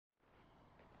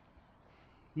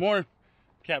Morning,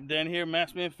 Captain Dan here,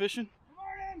 Massman Fishing.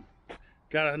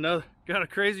 Good morning. Got a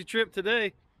crazy trip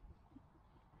today.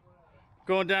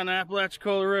 Going down the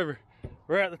Apalachicola River.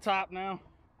 We're at the top now,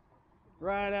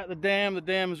 right at the dam. The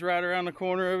dam is right around the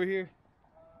corner over here,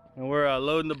 and we're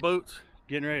loading the boats,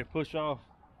 getting ready to push off.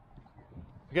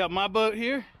 I got my boat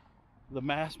here, the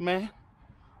Massman,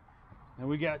 and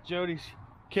we got Jody's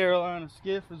Carolina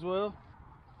skiff as well.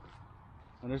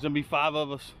 And there's gonna be 5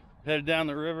 of us headed down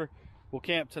the river. We'll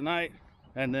camp tonight,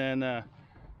 and then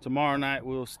tomorrow night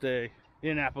we'll stay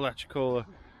in Apalachicola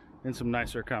in some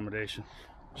nicer accommodation.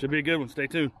 Should be a good one. Stay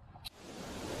tuned.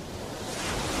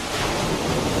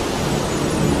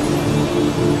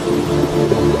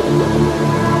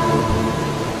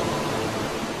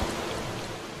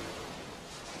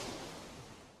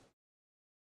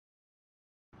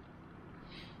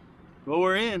 Well,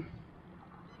 we're in.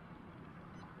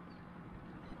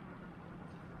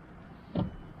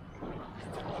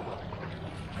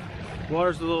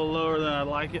 Water's a little lower than I'd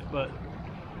like it, but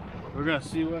we're gonna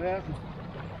see what happens.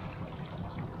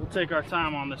 We'll take our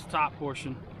time on this top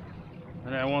portion,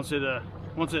 and then once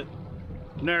it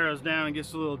narrows down and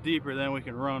gets a little deeper, then we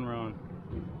can run.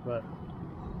 But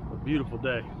a beautiful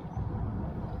day.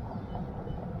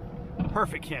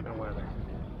 Perfect camping weather.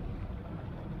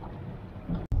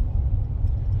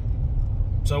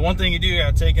 So one thing you do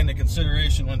gotta take into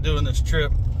consideration when doing this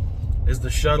trip is the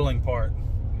shuttling part.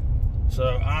 So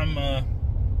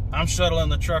I'm shuttling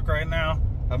the truck right now.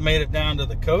 I've made it down to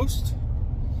the coast,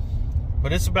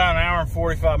 but it's about 1 hour and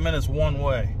 45 minutes one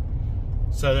way.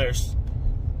 So there's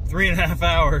 3.5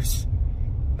 hours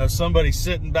of somebody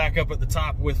sitting back up at the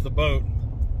top with the boat.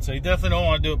 So you definitely don't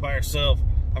want to do it by yourself.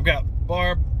 I've got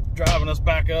Barb driving us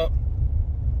back up.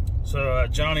 So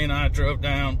Johnny and I drove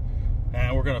down,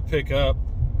 and we're gonna pick up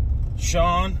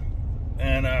Sean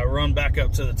and run back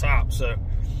up to the top. So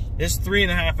it's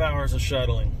 3.5 hours of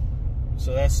shuttling.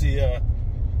 So that's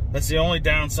the only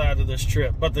downside of this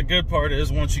trip. But the good part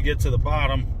is once you get to the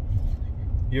bottom,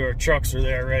 your trucks are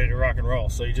there ready to rock and roll.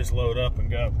 So you just load up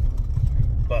and go.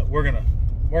 But we're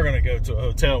gonna go to a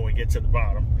hotel when we get to the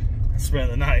bottom and spend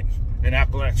the night in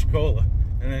Apalachicola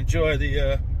and enjoy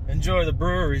the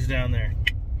breweries down there.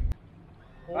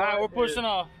 All right, we're pushing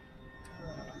off.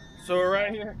 So we're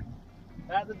right here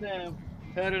at the dam,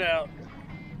 headed out.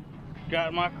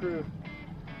 Got my crew.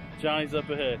 Johnny's up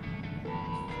ahead.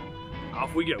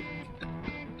 Off we go.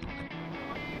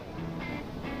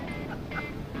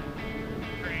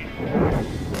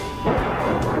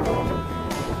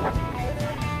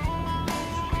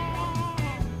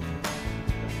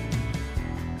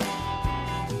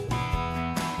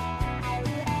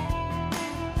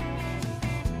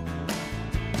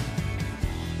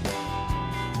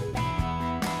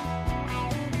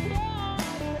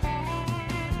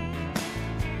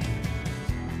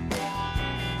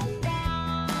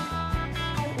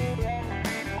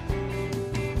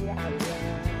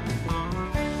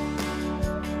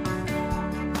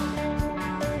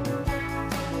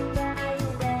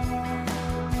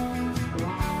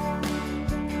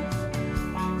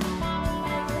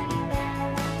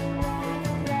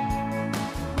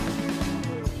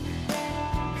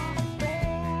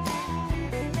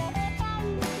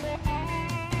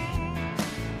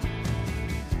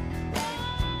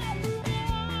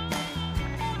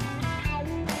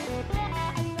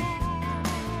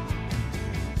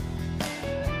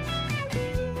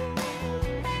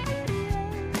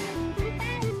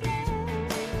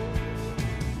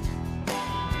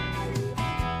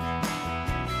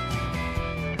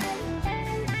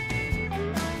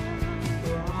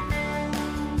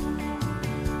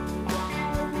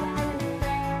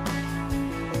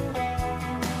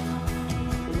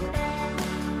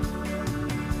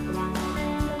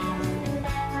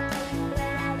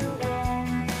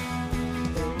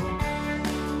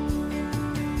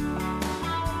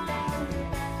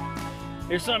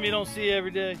 Here's something you don't see every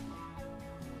day.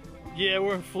 Yeah,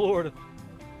 we're in Florida.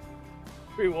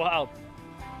 Pretty wild.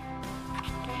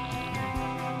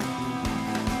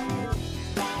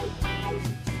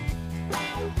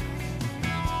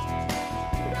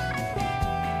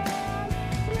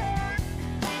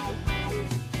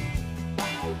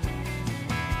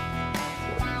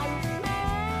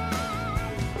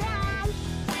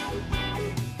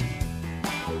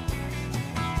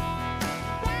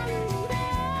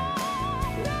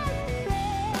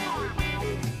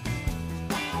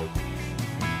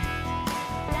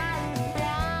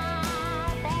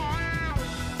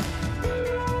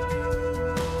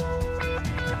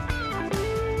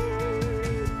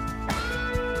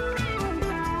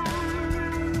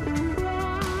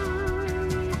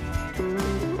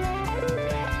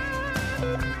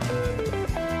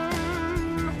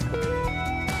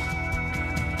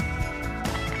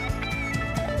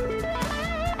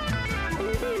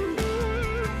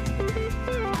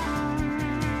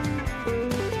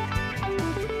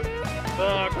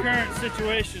 Well, our current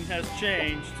situation has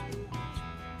changed.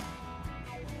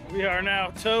 We are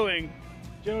now towing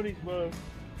Jody's boat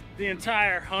the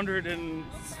entire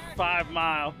 105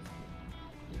 miles.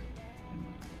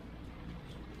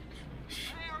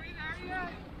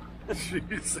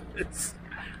 Jesus.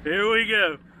 Here we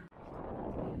go.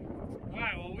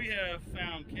 Alright, well, we have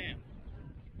found camp.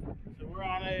 So we're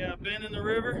on a bend in the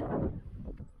river.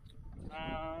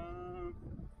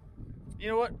 You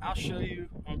know what? I'll show you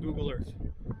on Google Earth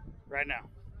right now.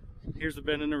 Here's the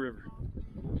bend in the river.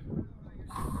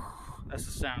 That's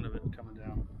the sound of it coming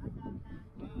down.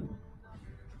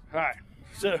 Alright,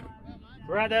 so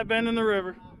we're at that bend in the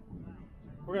river.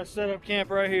 We're going to set up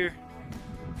camp right here.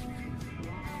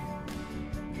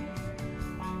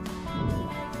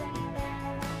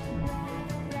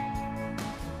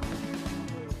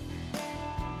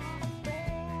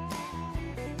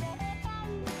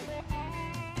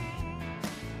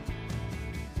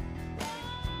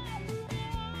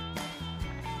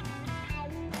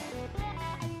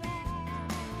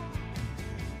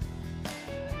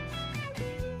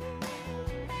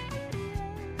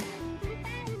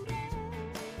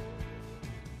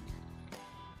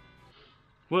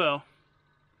 Well,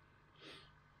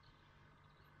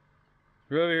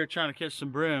 we're over here trying to catch some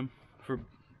brim for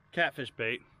catfish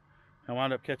bait. I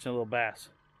wound up catching a little bass.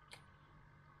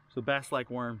 So bass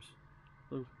like worms.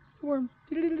 Little worm.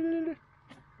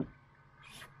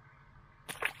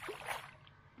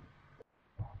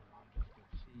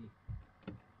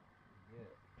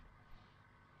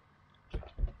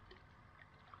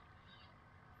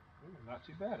 Not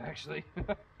too bad, actually.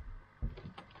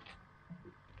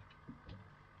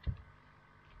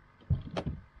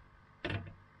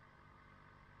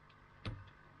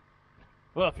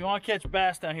 Well, if you want to catch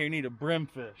bass down here, you need a brim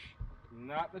fish.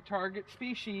 Not the target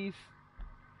species.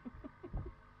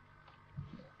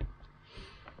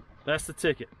 That's the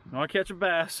ticket. You want to catch a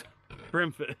bass,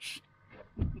 brim fish.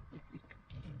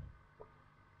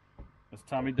 As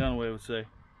Tommy Dunaway would say.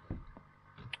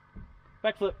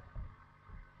 Backflip.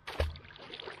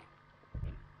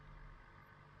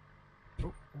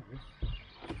 Oh,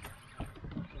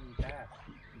 bass.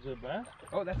 Is it a bass?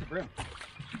 Oh, that's a brim.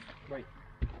 Wait.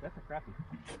 That's a crappie.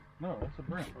 No, that's a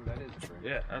brim. Oh, that is a brim.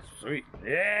 Yeah, that's sweet.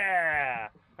 Yeah!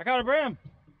 I caught a brim.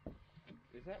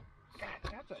 Is that? God,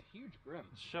 that's a huge brim.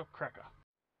 Show cracker.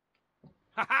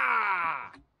 Ha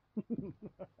ha!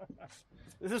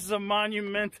 This is a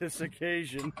monumentous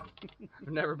occasion.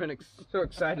 I've never been so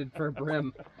excited for a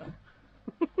brim.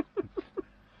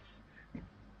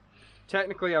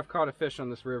 Technically, I've caught a fish on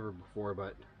this river before,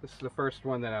 but this is the first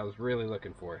one that I was really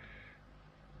looking for.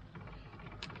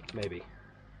 Maybe.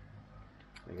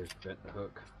 I think I bent the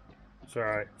hook. It's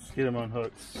alright. Let's get him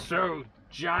unhooked. So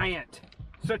giant.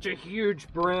 Such a huge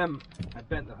brim. I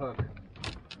bent the hook.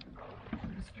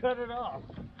 Just cut it off.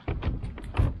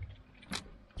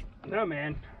 No,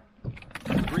 man.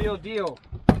 Real deal.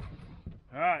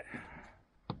 Alright.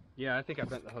 Yeah, I think I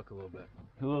bent the hook a little bit.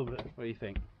 A little bit. What do you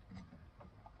think?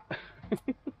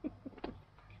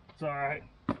 It's alright.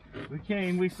 We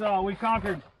came, we saw, we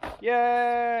conquered.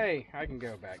 Yay! I can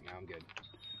go back now. I'm good.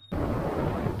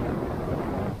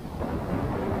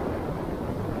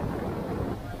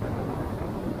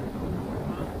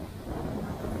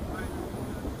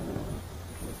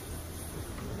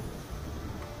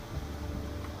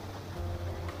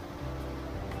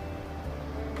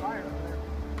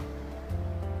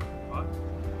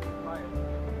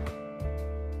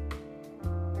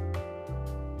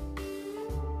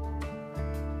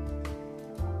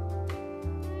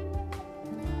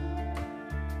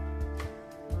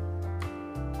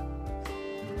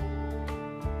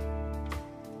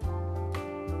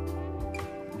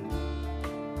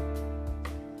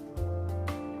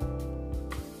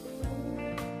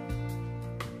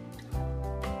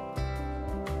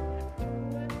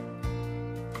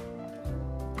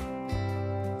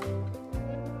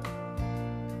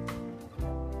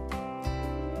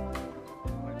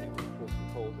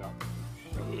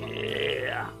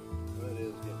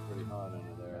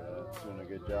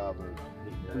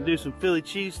 We'll do some Philly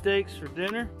cheesesteaks for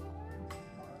dinner.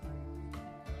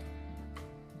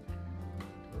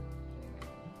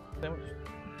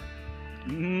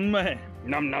 Man.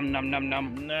 Num num num num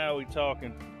num. Now we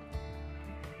talking.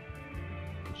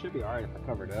 It should be alright if I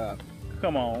covered it up.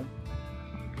 Come on.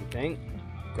 You think?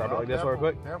 Grab it like this real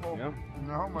quick. Careful. Yeah.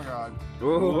 Oh my god. Oh.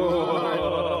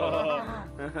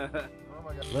 Oh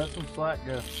my god. Let some slack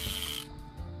go.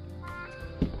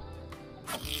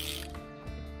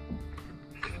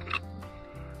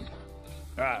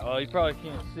 Alright, well you probably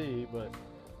can't see, but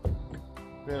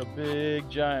we got a big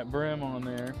giant brim on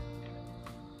there.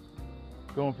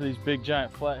 going for these big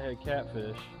giant flathead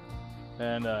catfish,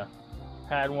 and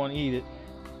had one eat it,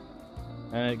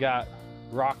 and it got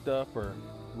rocked up or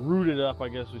rooted up, I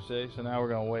guess we say. So now we're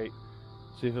gonna wait,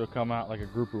 see if it'll come out like a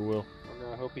grouper will. We're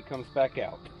gonna hope he comes back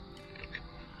out.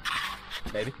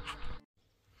 Maybe.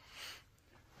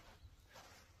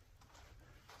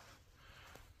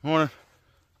 Morning.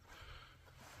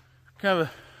 Kind of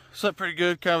slept pretty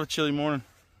good, kind of a chilly morning.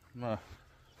 I'm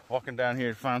walking down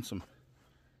here to find some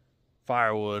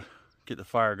firewood, get the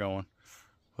fire going.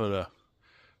 But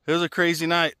it was a crazy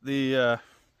night. The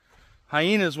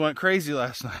hyenas went crazy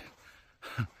last night.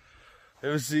 It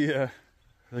was the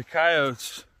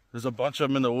coyotes. There's a bunch of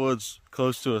them in the woods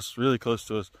close to us, really close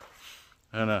to us,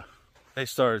 and they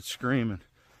started screaming.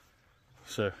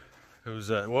 So it was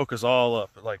it woke us all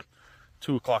up at like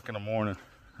 2 o'clock in the morning,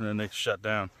 and then they shut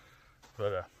down.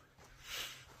 But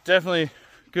definitely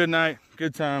good night,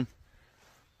 good time.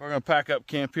 We're gonna pack up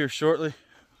camp here shortly.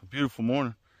 It's a beautiful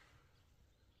morning.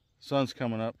 Sun's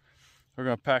coming up. We're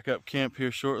gonna pack up camp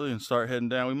here shortly and start heading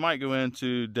down. We might go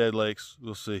into Dead Lakes,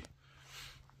 we'll see.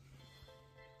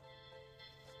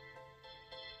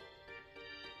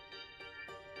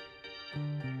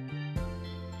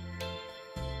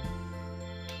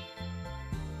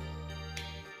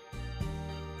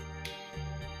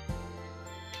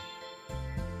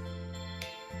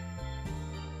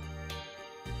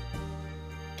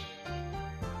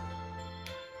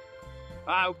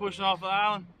 Alright, we're pushing off the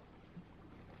island.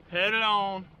 Headed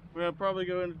on. We're gonna probably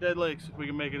go into Dead Lakes if we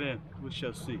can make it in. We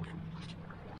shall see.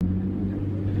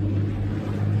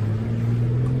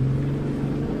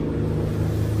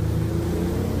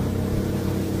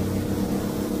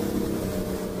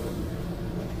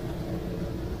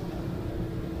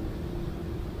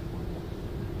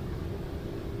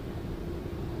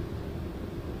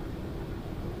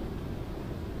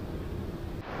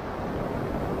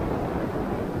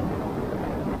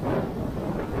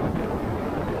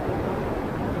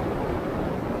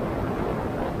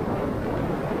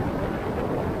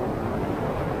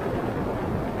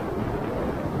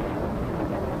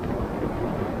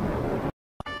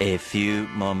 A few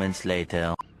moments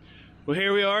later. Well,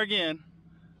 here we are again.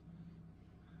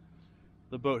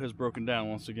 The boat has broken down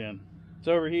once again. It's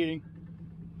overheating.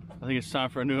 I think it's time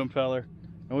for a new impeller.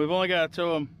 And we've only got to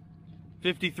tow them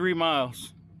 53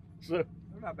 miles. So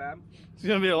Not bad. it's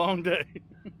gonna be a long day.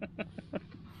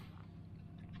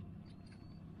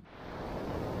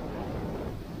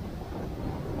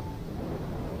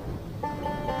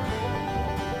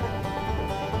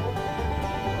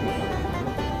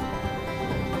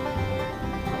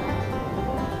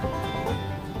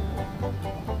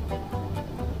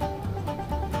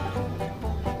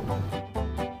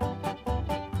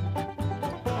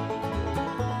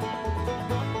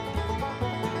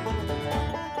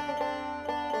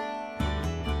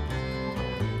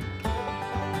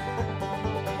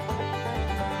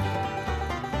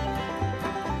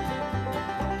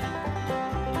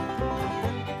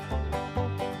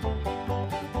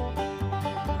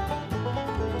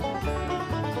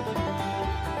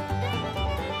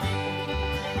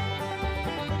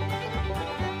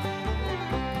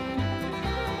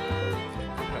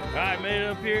 Alright, made it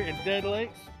up here in Dead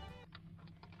Lakes.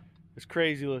 It's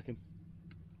crazy looking.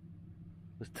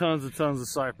 There's tons of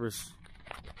cypress.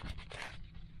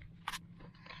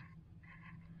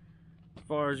 As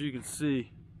far as you can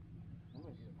see.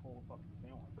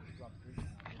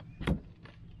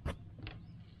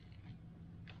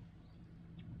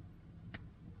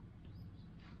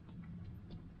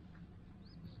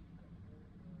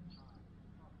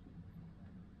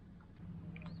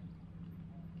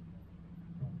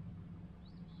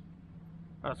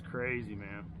 That's crazy,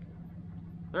 man.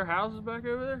 There are houses back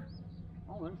over there?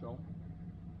 I don't think so.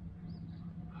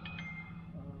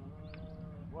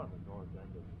 One of the north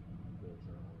end of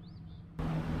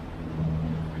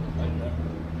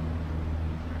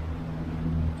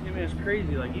Yeah, man, it's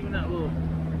crazy. Like even that little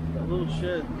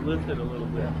shed lifted a little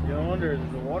bit. You know, I wonder,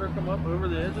 does the water come up over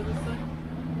the edge of this thing?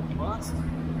 What?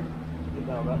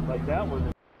 No, that, like that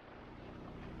one.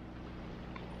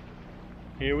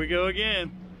 Here we go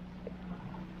again.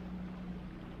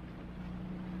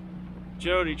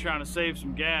 Jody trying to save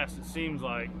some gas, it seems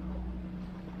like.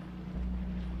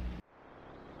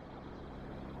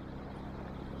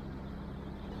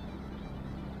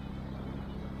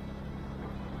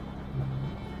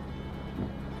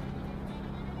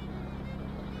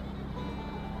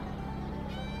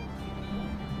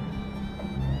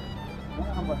 I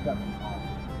wonder how much that cost.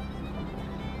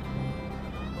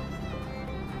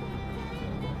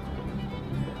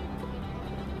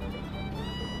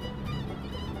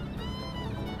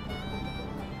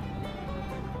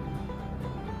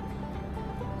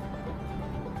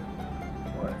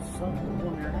 something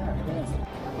on your hat.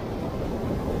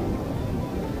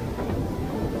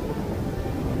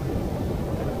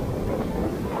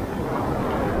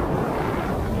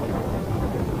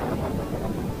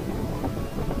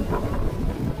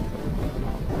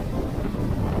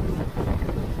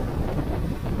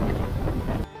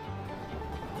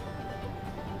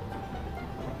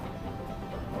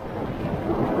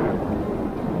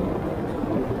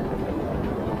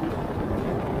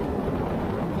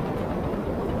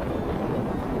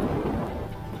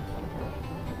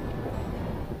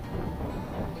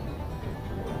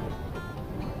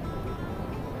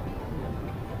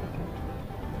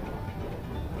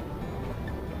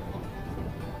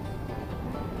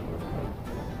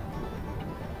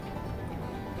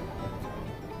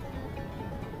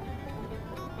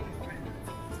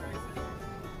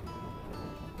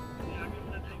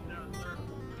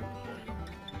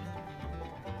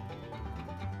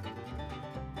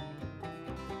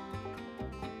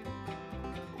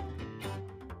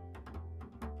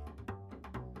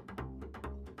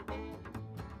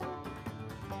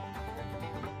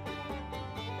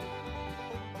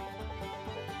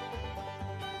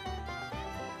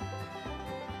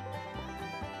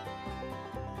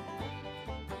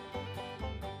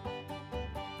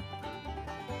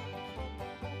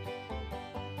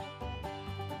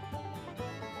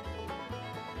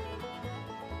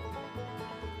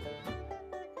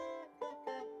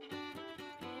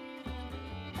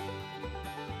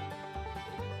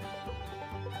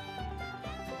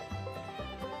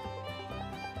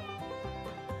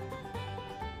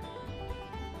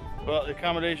 Well, the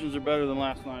accommodations are better than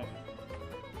last night.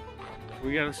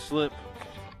 We got a slip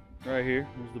right here.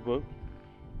 There's the boat.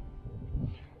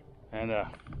 And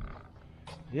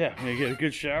yeah, I'm gonna get a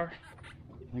good shower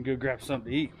and go grab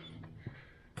something to eat.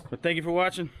 But thank you for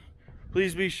watching.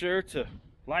 Please be sure to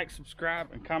like,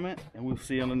 subscribe, and comment, and we'll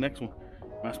see you on the next one.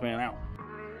 Nice man out.